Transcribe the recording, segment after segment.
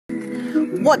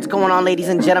What's going on, ladies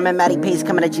and gentlemen? Matty Pace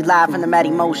coming at you live from the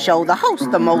Matty Mo Show, the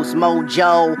host, the most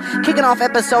mojo. Kicking off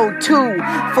episode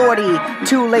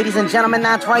 242, ladies and gentlemen.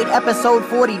 That's right, episode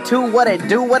 42. What it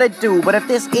do, what it do. But if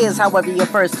this is, however, your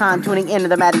first time tuning into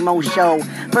the Matty Mo Show,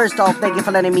 first off, thank you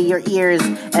for lending me your ears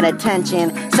and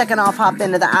attention. Second off, hop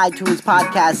into the iTunes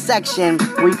podcast section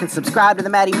where you can subscribe to the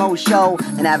Matty Mo Show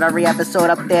and have every episode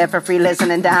up there for free listen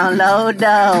and download.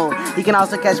 You can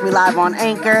also catch me live on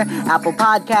Anchor, Apple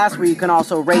Podcasts, where you can also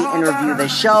rate and review the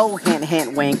show. Hint,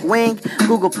 hint, wink, wink.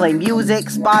 Google Play Music,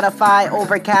 Spotify,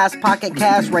 Overcast, Pocket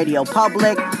Cast, Radio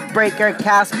Public, Breaker,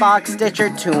 Castbox, Stitcher,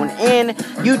 TuneIn,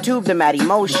 YouTube, The Matty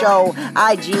Mo Show,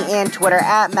 IG and Twitter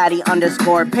at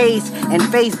Matty_Pace, and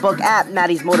Facebook at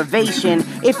Matty's Motivation.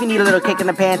 If you need a little kick in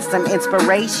the pants, some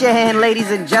inspiration, ladies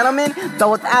and gentlemen.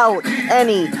 So without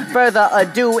any further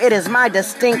ado, it is my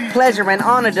distinct pleasure and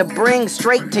honor to bring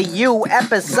straight to you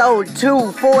episode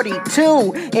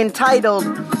 242 entitled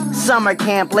Summer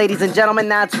Camp, ladies and gentlemen.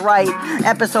 That's right,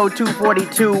 episode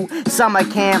 242, Summer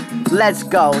Camp. Let's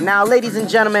go. Now, ladies and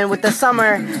gentlemen, with the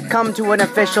summer come to an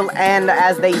official end,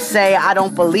 as they say. I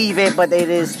don't believe it, but it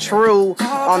is true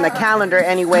on the calendar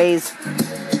anyways.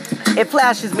 It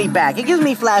flashes me back. It gives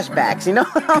me flashbacks, you know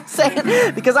what I'm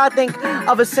saying? Because I think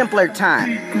of a simpler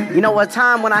time. You know, a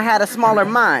time when I had a smaller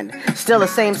mind. Still the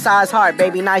same size heart,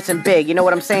 baby, nice and big. You know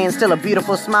what I'm saying? Still a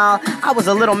beautiful smile. I was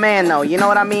a little man, though, you know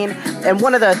what I mean? And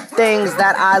one of the things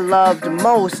that I loved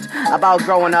most about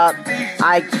growing up,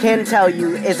 I can tell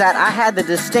you, is that I had the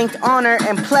distinct honor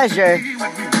and pleasure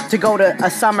to go to a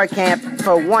summer camp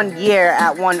for 1 year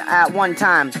at one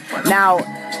time. Now,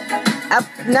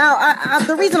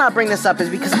 the reason I bring this up is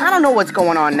because I don't know what's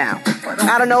going on now.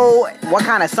 I don't know what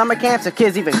kind of summer camps, if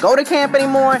kids even go to camp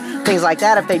anymore, things like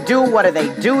that. If they do, what do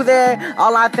they do there?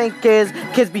 All I think is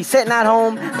kids be sitting at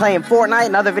home playing Fortnite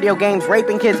and other video games,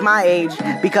 raping kids my age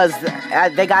because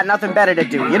they got nothing better to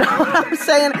do. You know what I'm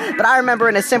saying? But I remember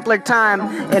in a simpler time,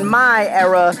 in my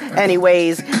era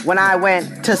anyways, when I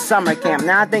went to summer camp.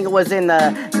 Now, I think it was in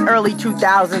the early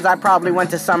 2000s I probably went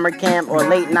to summer camp, or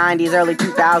late 90s, early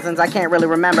 2000s. I can't really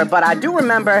remember, but I do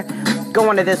remember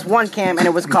going to this one camp, and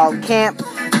it was called Camp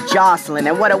Jocelyn,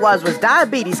 and what it was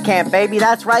diabetes camp, baby.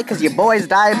 That's right, because your boy's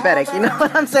diabetic. You know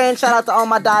what I'm saying? Shout out to all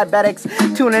my diabetics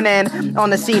tuning in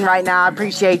on the scene right now. I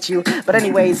appreciate you. But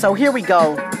anyway, so here we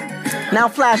go. Now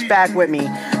flashback with me.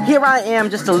 Here I am,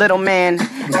 just a little man,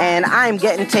 and I'm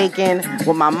getting taken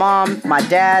with my mom, my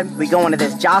dad. We going to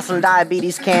this Jocelyn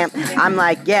diabetes camp. I'm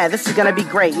like, yeah, this is gonna be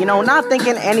great. You know, not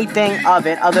thinking anything of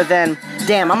it other than,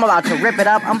 damn, I'm about to rip it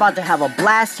up. I'm about to have a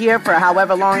blast here for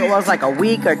however long it was, like a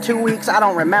week or 2 weeks. I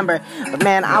don't remember. But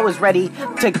man, I was ready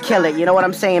to kill it. You know what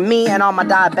I'm saying? Me and all my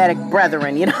diabetic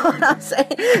brethren. You know what I'm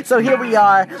saying? So here we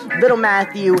are, little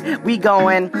Matthew. We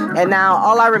going, and now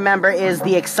all I remember is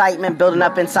the excitement building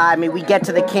up inside me. We get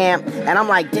to the camp, and I'm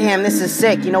like, damn, this is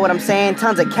sick. You know what I'm saying?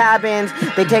 Tons of cabins.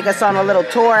 They take us on a little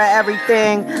tour of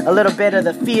everything, a little bit of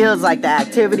the fields, like the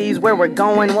activities, where we're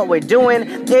going, what we're doing.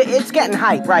 It's getting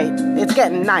hype, right? It's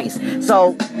getting nice.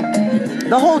 So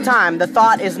the whole time, the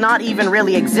thought is not even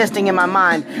really existing in my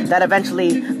mind that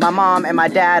eventually my mom and my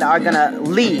dad are gonna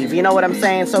leave. You know what I'm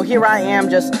saying? So here I am,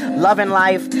 just loving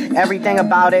life, everything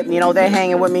about it. You know, they're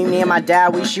hanging with me. Me and my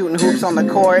dad, we shooting hoops on the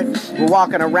court. We're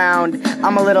walking around.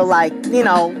 I'm a little like, you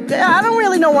know, I don't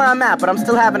really know where I'm at, but I'm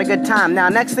still having a good time. Now,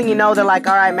 next thing you know, they're like,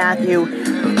 all right, Matthew,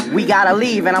 we gotta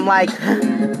leave. And I'm like,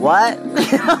 what?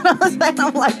 You know what I'm saying?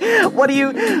 I'm like, what are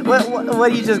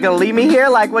you just gonna leave me here?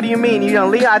 Like, what do you mean? You gonna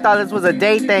leave? I thought this was a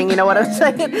day thing, you know what I'm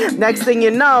saying? Next thing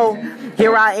you know,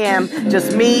 here I am,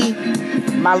 just me,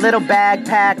 my little bag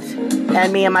packed,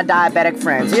 and me and my diabetic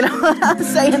friends. You know what I'm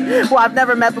saying? Well, I've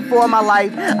never met before in my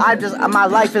life. My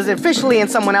life is officially in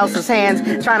someone else's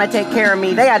hands, trying to take care of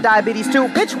me. They got diabetes too.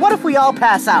 Bitch, what if we all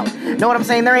pass out? Know what I'm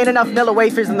saying? There ain't enough Miller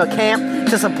wafers in the camp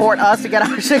to support us to get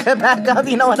our sugar back up.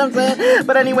 You know what I'm saying?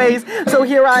 But anyways, so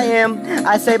here I am.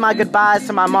 I say my goodbyes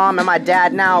to my mom and my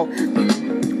dad. Now,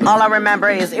 all I remember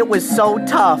is it was so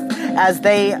tough. As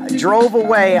they drove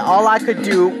away, all I could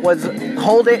do was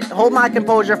hold my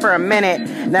composure for a minute,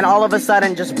 and then all of a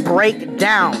sudden just break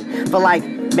down for like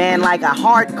a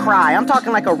hard cry. I'm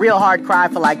talking like a real hard cry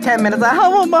for like 10 minutes. Like, I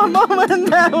want my mama and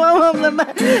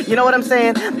dad. You know what I'm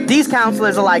saying? These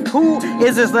counselors are like, who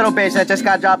is this little bitch that just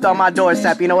got dropped on my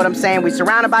doorstep? You know what I'm saying? We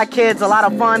surrounded by kids, a lot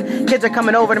of fun. Kids are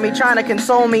coming over to me, trying to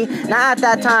console me. Now, at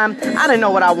that time, I didn't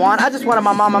know what I want. I just wanted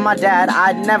my mom and my dad.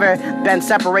 I'd never been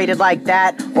separated like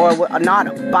that, or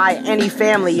not by any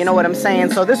family. You know what I'm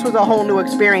saying? So this was a whole new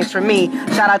experience for me.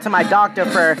 Shout out to my doctor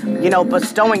for, you know,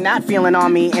 bestowing that feeling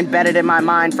on me, embedded in my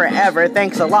mind forever.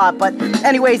 Thanks a lot. But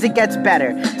anyways, it gets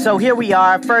better. So here we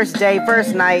are, first day,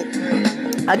 first night.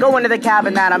 I go into the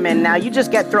cabin that I'm in now. You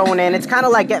just get thrown in. It's kind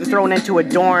of like getting thrown into a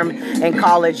dorm in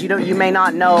college. You may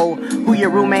not know who your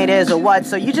roommate is or what,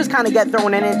 so you just kind of get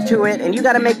thrown into it, and you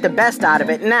got to make the best out of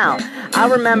it. Now, I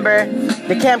remember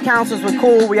the camp counselors were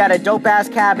cool. We had a dope-ass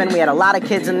cabin. We had a lot of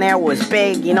kids in there. It was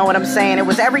big, you know what I'm saying? It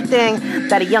was everything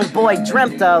that a young boy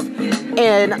dreamt of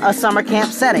in a summer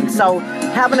camp setting. So,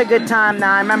 having a good time.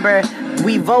 Now, I remember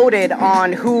we voted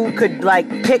on who could, like,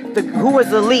 pick who was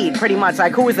the lead, pretty much,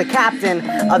 like, who was the captain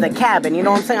of the cabin, you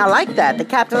know what I'm saying? I like that, the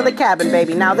captain of the cabin,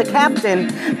 baby. Now, the captain,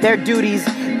 their duties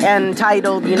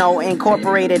entitled,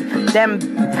 incorporated them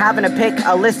having to pick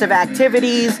a list of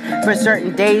activities for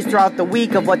certain days throughout the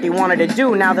week of what they wanted to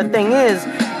do. Now, the thing is,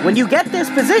 when you get this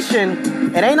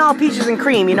position, it ain't all peaches and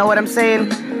cream, you know what I'm saying?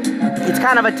 It's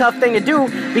kind of a tough thing to do,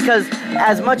 because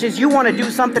as much as you want to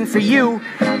do something for you,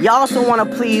 you also want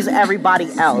to please everybody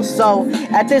else. So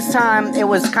at this time, it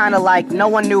was kind of like no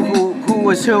one knew who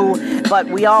was who, but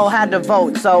we all had to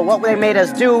vote. So what they made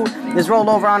us do is roll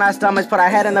over on our stomachs, put our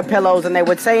head in the pillows, and they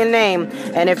would say a name,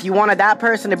 and if you wanted that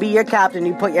person to be your captain,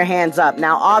 you put your hands up.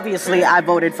 Now, obviously, I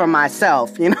voted for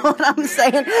myself, you know what I'm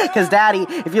saying? Because Daddy,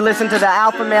 if you listen to the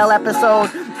Alpha Male episode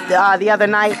the other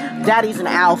night, Daddy's an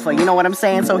alpha, you know what I'm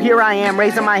saying? So here I am,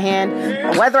 raising my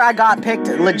hand. Whether I got picked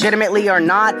legitimately or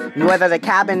not, whether the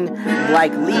cabin,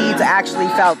 leads actually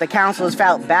the counselors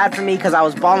felt bad for me because I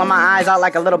was bawling my eyes out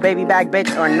like a little baby bag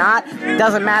bitch or not,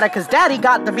 doesn't matter, because Daddy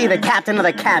got to be the captain of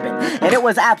the cabin, and it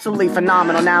was absolutely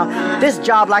phenomenal. Now, this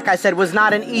job, like I said, was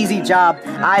not an easy job.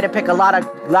 I had to pick a lot of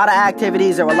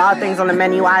activities. There were a lot of things on the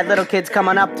menu. I had little kids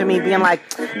coming up to me being like,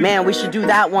 man, we should do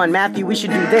that one. Matthew, we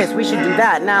should do this. We should do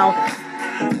that. Now,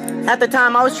 at the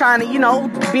time, I was trying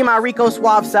to, be my Rico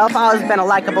Suave self. I always been a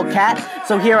likable cat,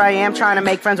 so here I am trying to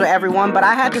make friends with everyone, but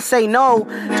I had to say no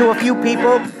to a few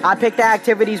people. I picked the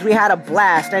activities. We had a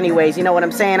blast anyways, you know what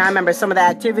I'm saying? I remember some of the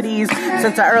activities.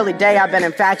 Since an early day, I've been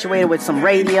infatuated with some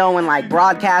radio and,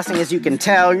 broadcasting, as you can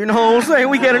tell, you know what I'm saying?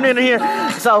 We getting in here.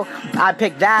 So, I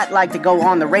picked that, to go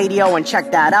on the radio and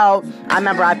check that out. I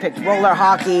remember I picked roller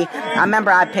hockey. I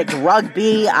remember I picked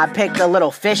rugby. I picked a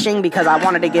little fishing because I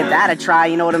wanted to give that a try,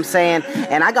 you know what I'm saying?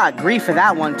 And I got grief for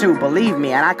that one too, believe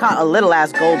me. And I caught a little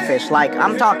ass goldfish,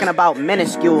 I'm talking about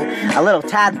minuscule, a little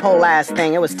tadpole ass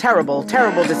thing. It was terrible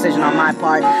decision on my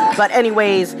part. But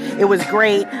anyways, it was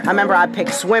great. I remember I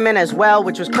picked swimming as well,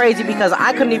 which was crazy because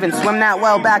I couldn't even swim that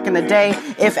well back in the day,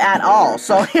 if at all.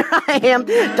 So here I am,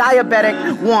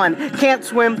 diabetic, 1, can't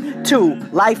swim, 2,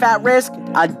 life at risk,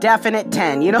 a definite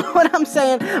 10, you know what I'm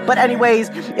saying? But anyways,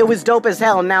 it was dope as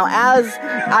hell. Now, as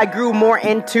I grew more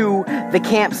into the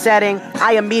camp setting,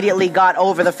 I immediately got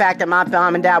over the fact that my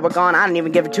mom and dad were gone. I didn't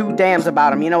even give 2 damns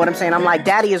about them, you know what I'm saying? I'm like,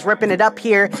 Daddy is ripping it up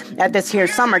here at this here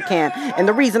summer camp. And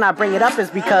the reason I bring it up is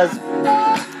because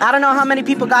I don't know how many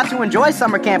people got to enjoy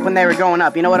summer camp when they were growing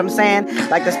up, you know what I'm saying?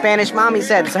 Like the Spanish mommy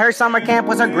said, her summer camp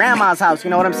was her grandma's house, you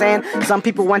know what I'm saying? Some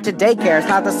people went to daycare, it's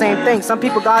not the same thing. Some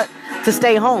people got to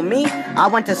stay home. Me, I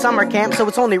went to summer camp, so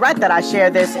it's only right that I share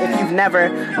this if you've never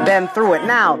been through it.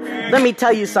 Now, let me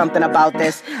tell you something about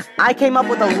this. I came up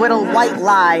with a little white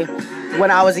lie when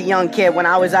I was a young kid, when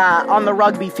I was on the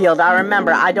rugby field. I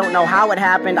remember, I don't know how it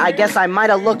happened. I guess I might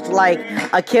have looked like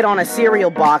a kid on a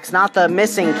cereal box, not the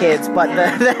missing kids, but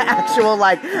the actual,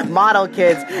 model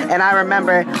kids. And I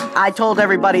remember I told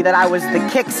everybody that I was the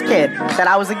kicks kid, that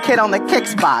I was a kid on the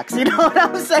kicks box. You know what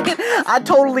I'm saying? I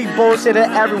totally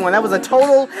bullshitted everyone. That was a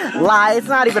total lie. It's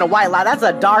not even a white lie. That's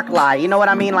a dark lie. You know what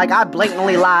I mean? I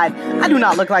blatantly lied. I do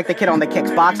not look like the kid on the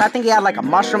kicks box. I think he had, a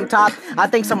mushroom top. I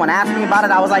think someone asked me about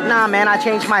it. I was like, nah, man, I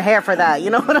changed my hair for that. You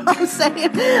know what I'm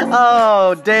saying?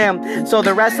 Oh, damn. So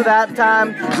the rest of that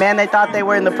time, man, they thought they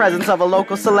were in the presence of a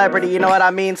local celebrity. You know what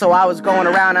I mean? So I was going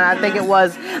around, and I think it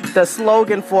was, the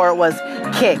slogan for it was,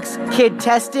 Kicks. Kid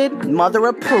tested, mother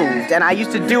approved. And I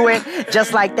used to do it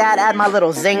just like that, add my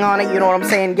little zing on it, you know what I'm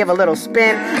saying? Give a little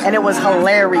spin, and it was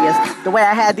hilarious. The way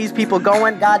I had these people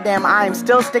going, goddamn, I am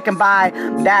still sticking by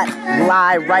that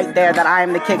lie right there, that I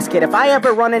am the Kicks kid. If I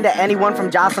ever run into anyone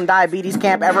from Jocelyn Diabetes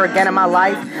Camp ever again in my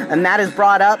life, and that is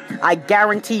brought up, I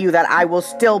guarantee you that I will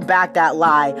still back that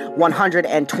lie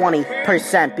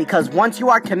 120%, because once you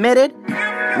are committed,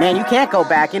 man, you can't go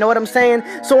back, you know what I'm saying?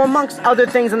 So amongst other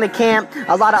things in the camp,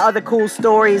 a lot of other cool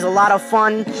stories, a lot of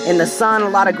fun in the sun, a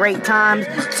lot of great times,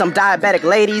 some diabetic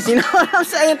ladies, you know what I'm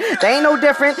saying? They ain't no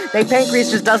different, they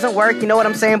pancreas just doesn't work, you know what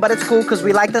I'm saying? But it's cool because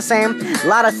we like the same, a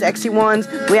lot of sexy ones,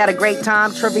 we had a great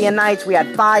time, trivia nights, we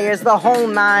had fires, the whole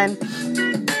 9.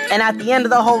 And at the end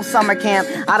of the whole summer camp,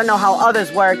 I don't know how others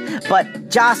work, But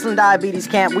Jocelyn Diabetes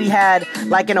Camp, we had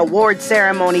like an award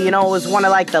ceremony. You know, it was one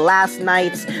of like the last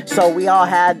nights. So we all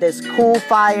had this cool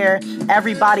fire.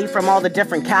 Everybody from all the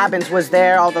different cabins was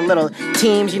there, all the little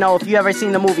teams. You know, if you ever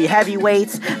seen the movie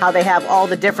Heavyweights, how they have all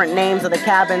the different names of the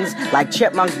cabins, like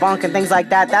Chipmunk Bunk and things like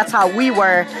that. That's how we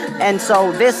were. And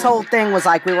so this whole thing was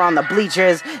like we were on the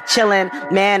bleachers chilling.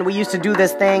 Man, we used to do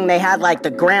this thing. They had like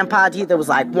the grandpa teeth that was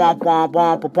like womp womp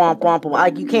womp womp womp.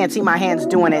 Like you can't see my hands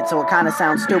doing it, so it kind of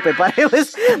sounds stupid, but it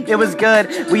was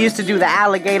good. We used to do the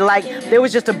alligator. Like there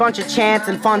was just a bunch of chants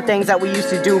and fun things that we used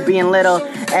to do being little.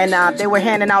 And they were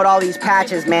handing out all these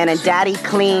patches, man. And Daddy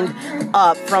cleaned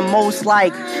up from most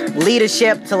like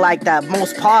leadership to like the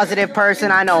most positive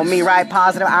person. I know me, right?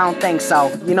 Positive? I don't think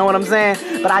so. You know what I'm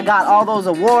saying? But I got all those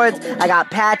awards. I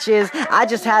got patches. I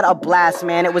just had a blast,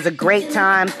 man. It was a great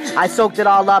time. I soaked it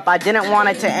all up. I didn't want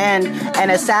it to end.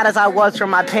 And as sad as I was for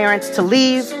my parents to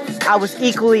leave, I was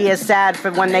equally as sad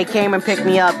for when they came and picked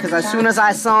me up, because as soon as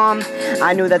I saw them,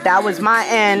 I knew that that was my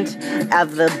end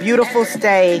of the beautiful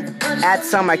stay at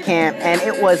summer camp. And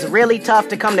it was really tough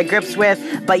to come to grips with,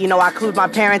 but you know, I clued my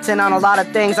parents in on a lot of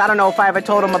things. I don't know if I ever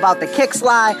told them about the kicks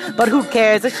lie, but who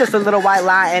cares? It's just a little white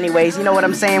lie anyways. You know what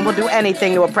I'm saying? We'll do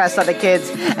anything to oppress other kids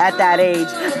at that age.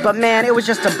 But man, it was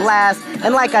just a blast.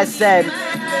 And like I said,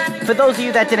 for those of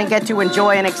you that didn't get to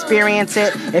enjoy and experience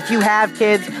it, if you have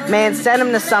kids, man, send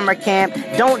them to summer camp.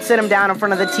 Don't sit them down in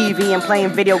front of the TV and playing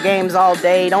video games all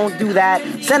day. Don't do that.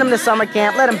 Send them to summer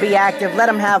camp. Let them be active. Let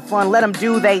them have fun. Let them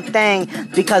do their thing.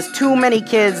 Because too many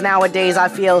kids nowadays, I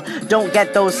feel, don't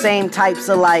get those same types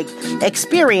of, like,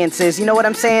 experiences. You know what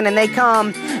I'm saying? And they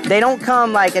don't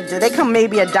come like, they come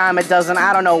maybe a dime a dozen.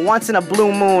 I don't know, once in a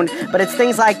blue moon. But it's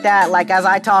things like that. Like, as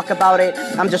I talk about it,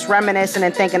 I'm just reminiscing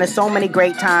and thinking of so many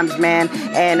great times, man.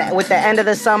 And with the end of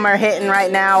the summer hitting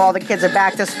right now, all the kids are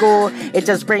back to school. It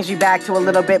just brings you back to a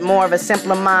little bit more of a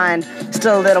simpler mind.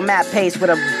 Still a little Matt Pace with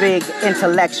a big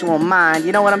intellectual mind.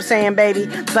 You know what I'm saying, baby?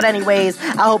 But anyways,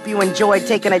 I hope you enjoyed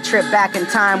taking a trip back in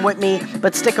time with me.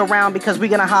 But stick around, because we're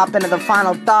gonna hop into the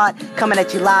final thought, coming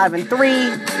at you live in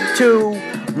 3, 2,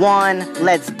 1.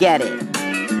 Let's get it.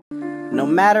 No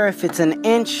matter if it's an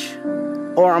inch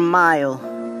or a mile,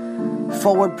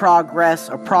 forward progress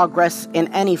or progress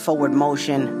in any forward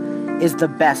motion is the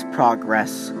best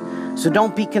progress. So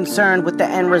don't be concerned with the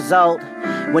end result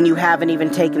when you haven't even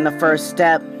taken the first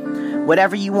step.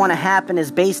 Whatever you want to happen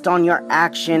is based on your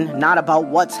action, not about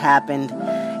what's happened.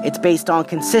 It's based on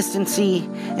consistency,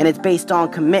 and it's based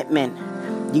on commitment.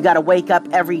 You got to wake up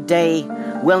every day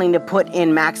willing to put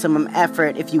in maximum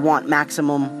effort if you want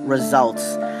maximum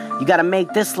results. You got to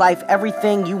make this life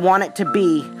everything you want it to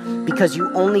be, because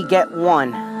you only get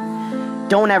one.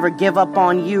 Don't ever give up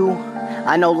on you.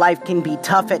 I know life can be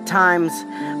tough at times,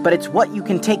 but it's what you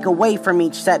can take away from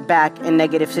each setback and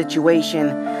negative situation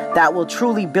that will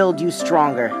truly build you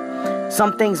stronger.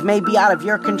 Some things may be out of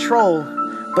your control,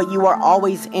 but you are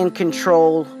always in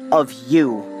control of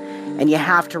you. And you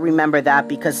have to remember that,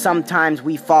 because sometimes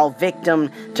we fall victim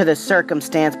to the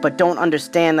circumstance, but don't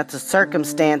understand that the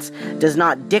circumstance does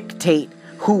not dictate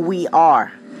who we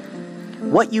are.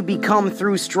 What you become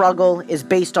through struggle is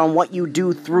based on what you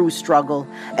do through struggle.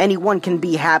 Anyone can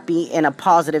be happy in a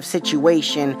positive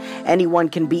situation. Anyone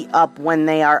can be up when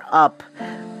they are up.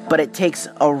 But it takes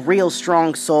a real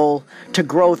strong soul to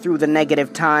grow through the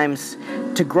negative times,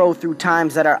 to grow through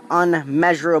times that are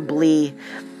unmeasurably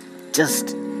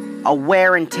just a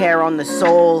wear and tear on the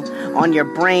soul, on your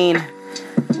brain.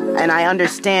 And I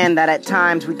understand that at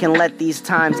times we can let these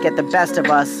times get the best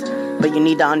of us, but you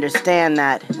need to understand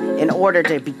that in order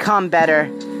to become better,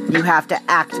 you have to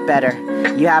act better.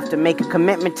 You have to make a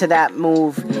commitment to that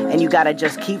move, and you gotta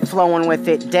just keep flowing with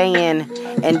it day in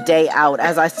and day out.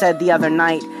 As I said the other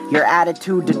night, your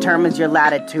attitude determines your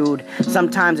latitude.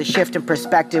 Sometimes a shift in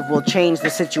perspective will change the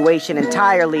situation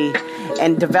entirely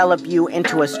and develop you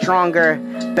into a stronger,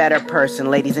 better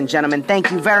person. Ladies and gentlemen, thank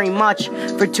you very much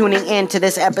for tuning in to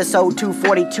this episode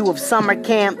 242 of Summer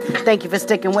Camp. Thank you for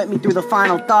sticking with me through the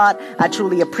final thought. I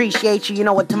truly appreciate you. You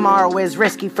know what tomorrow is,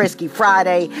 Risky Frisky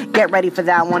Friday. Get ready for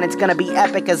that one. It's going to be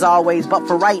epic as always. But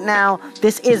for right now,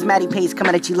 this is Matty Pace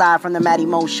coming at you live from the Matty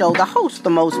Mo Show, the host, the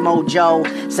most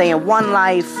mojo, saying one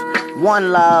life,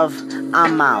 one love,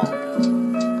 I'm out.